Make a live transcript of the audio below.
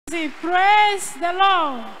Praise the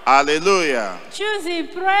Lord. Hallelujah. Choosing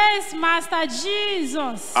praise Master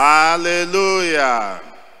Jesus. Hallelujah.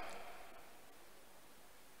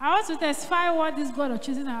 I want to testify what this God of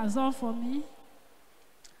choosing has done for me.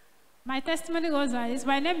 My testimony goes like this.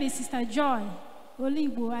 My name is Sister Joy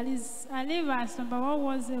Oligbo. I live at number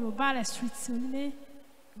 110 Bale Street, Solile,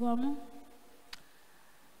 Gomu.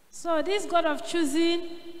 So this God of choosing,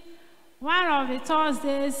 one of the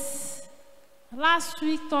Thursdays, last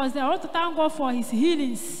week Thursday, I want to thank God for his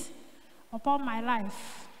healings upon my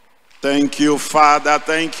life. Thank you, Father.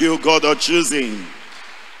 Thank you, God of choosing.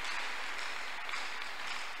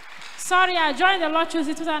 Sorry, I joined the Lord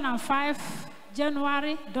choosing 2005,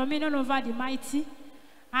 January, dominion over the mighty.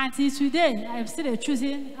 Until today, I'm still a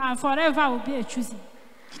choosing, and forever I will be a choosing.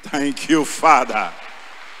 Thank you, Father.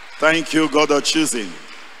 Thank you, God of choosing.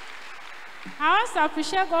 I want to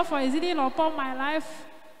appreciate God for his healing upon my life.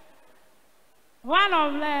 One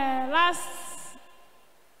of the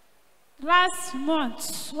last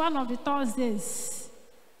month, one of the Thursdays,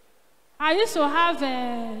 I used to have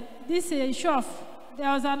this issue of there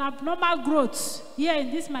was an abnormal growth here in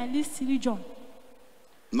this my list region.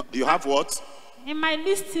 No, you have what? In my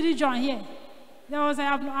list region here, there was an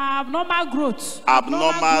abnormal growth.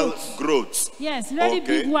 Abnormal growth. Yes, very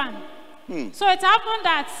big one. So it happened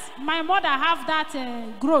that my mother have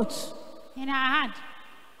that growth in her hand,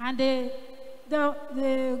 and they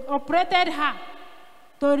operated her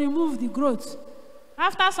to remove the growth.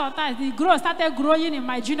 After some time, the growth started growing in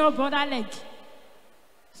my junior brother leg.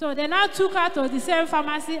 So they now took her to the same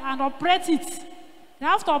pharmacy and operate it. They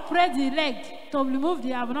have to operate the leg to remove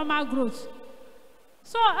the abnormal growth.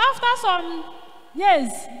 So after some years,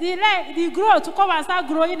 the growth to come and start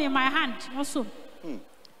growing in my hand also.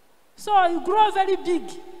 So it grew very big.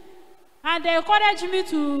 And they encouraged me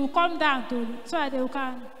to come down so that they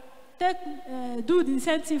can do the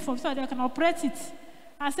same thing for me, so they can operate it.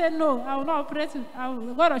 I said, no, I will not operate it.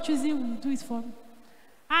 God of choosing will do it for me.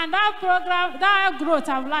 And that program, that growth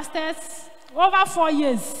have lasted over 4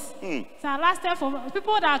 years. So I lasted for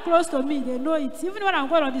people that are close to me, they know it. Even when I'm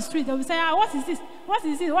going on the street, they will say, what is this? What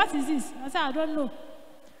is this? What is this? I said, I don't know.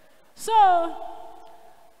 So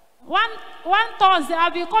one Thursday,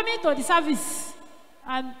 I'll be coming to the service.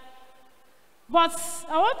 But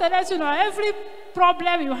I want to let you know, every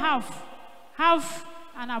problem you have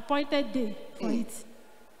an appointed day for it.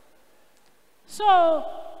 So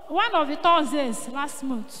one of the Thursdays last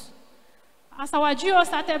month, as our GO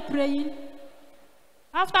started praying,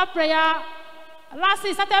 after prayer, last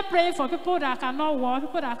he started praying for people that cannot walk,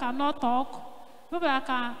 people that cannot talk, people that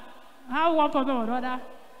can have one problem or another.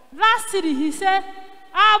 Last city, he said,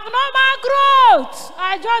 abnormal growth.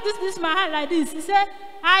 I just this my hand like this. He said,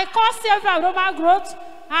 I caused every abnormal growth.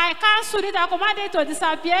 I cancelled it. I commanded it to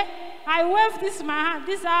disappear. I wave this my hand,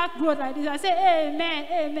 this growth like this. I say, amen,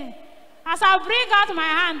 amen. As I bring out my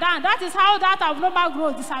hand down, that is how that abnormal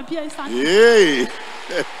growth disappears instantly. Yay!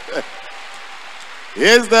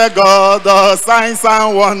 Is the God of signs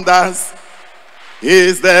and wonders.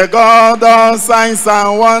 Is the God of signs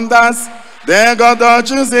and wonders. The God of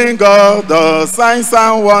choosing, God of signs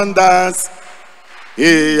and wonders.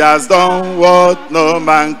 He has done what no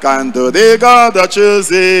man can do. The God of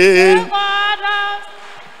choosing.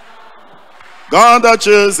 God of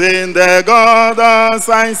choosing, the God of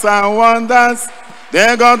signs and wonders.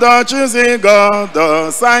 The God of choosing, God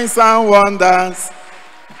of signs and wonders.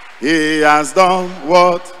 He has done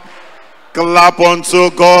what? Clap unto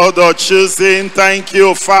God of choosing. Thank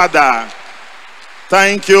you, Father.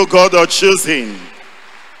 Thank you, God of choosing.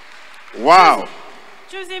 Wow.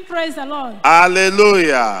 Choosing, praise the Lord.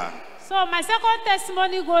 Hallelujah. So my second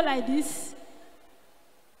testimony go like this.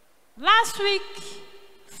 Last week,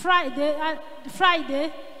 Friday,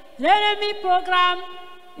 the enemy program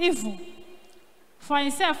evil for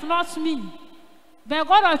himself, not me. But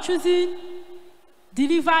God of choosing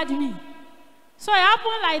delivered me. So it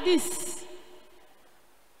happened like this.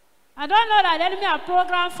 I don't know that the enemy have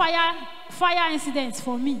programmed fire incidents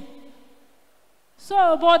for me.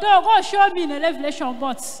 So, but God showed me in a revelation,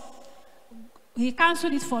 but he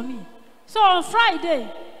cancelled it for me. So on Friday,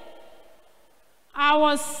 I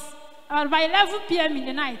was by 11 p.m. in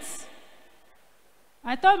the night.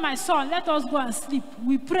 I told my son, let us go and sleep.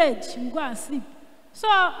 We prayed, we go and sleep. So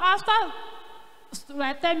after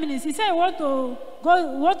like 10 minutes, he said he want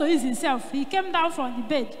to use himself. He came down from the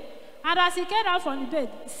bed. And as he came down from the bed,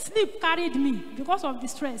 sleep carried me because of the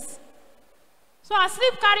stress. So as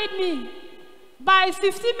sleep carried me, by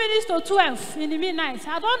 15 minutes to 12 in the midnight,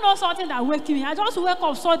 I don't know something that waked me. I just wake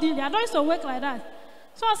up suddenly. I don't used to wake like that.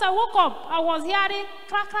 So as I woke up, I was hearing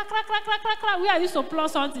crack, crack, crack, crack, crack, crack, crack, where I used to plug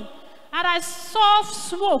something. And I saw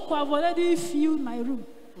smoke. I've already filled my room.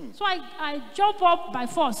 So I jumped up by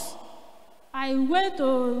force. I went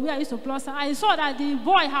to where I used to plug. I saw that the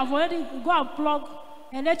boy have already go and plug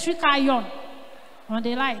electric iron on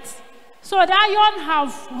the light. So the iron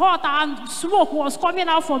have hot and smoke was coming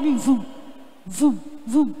out from me. Vroom, vroom,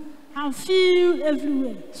 vroom, and feel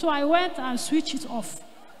everywhere. So I went and switched it off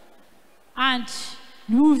and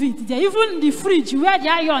move it. There, even the fridge where the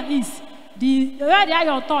iron is, where the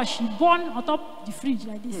iron touch, it burn on top the fridge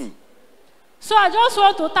like this. So I just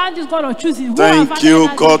want to thank this God of choosing. Thank you,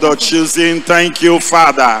 God of choosing. Thank you,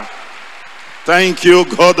 Father. Thank you,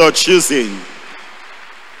 God of choosing.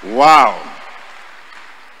 Wow.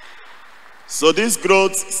 So this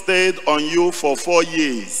growth stayed on you for 4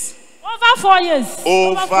 years. Over 4 years.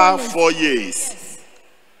 Over 4 years. Yes.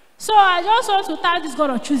 So I just want to thank this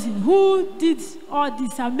God of choosing who did all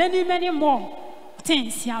this and many, many more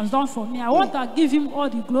things he has done for me. I want to give him all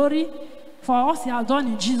the glory for what he has done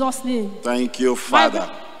in Jesus' name. Thank you,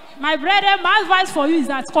 Father. My brethren, my advice for you is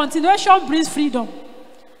that continuation brings freedom.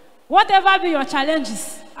 Whatever be your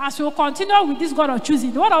challenges, as you continue with this God of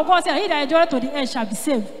choosing, the word of God says, he that endureth to the end shall be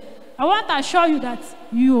saved. I want to assure you that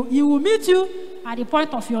he will meet you at the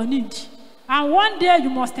point of your need. And one day you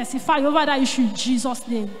must testify over that issue in Jesus'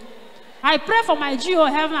 name. I pray for my GO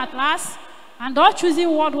Heaven at Last and all choosing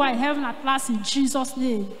worldwide Heaven at Last in Jesus'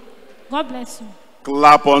 name. God bless you.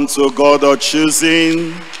 Clap unto God of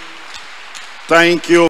choosing. Thank you.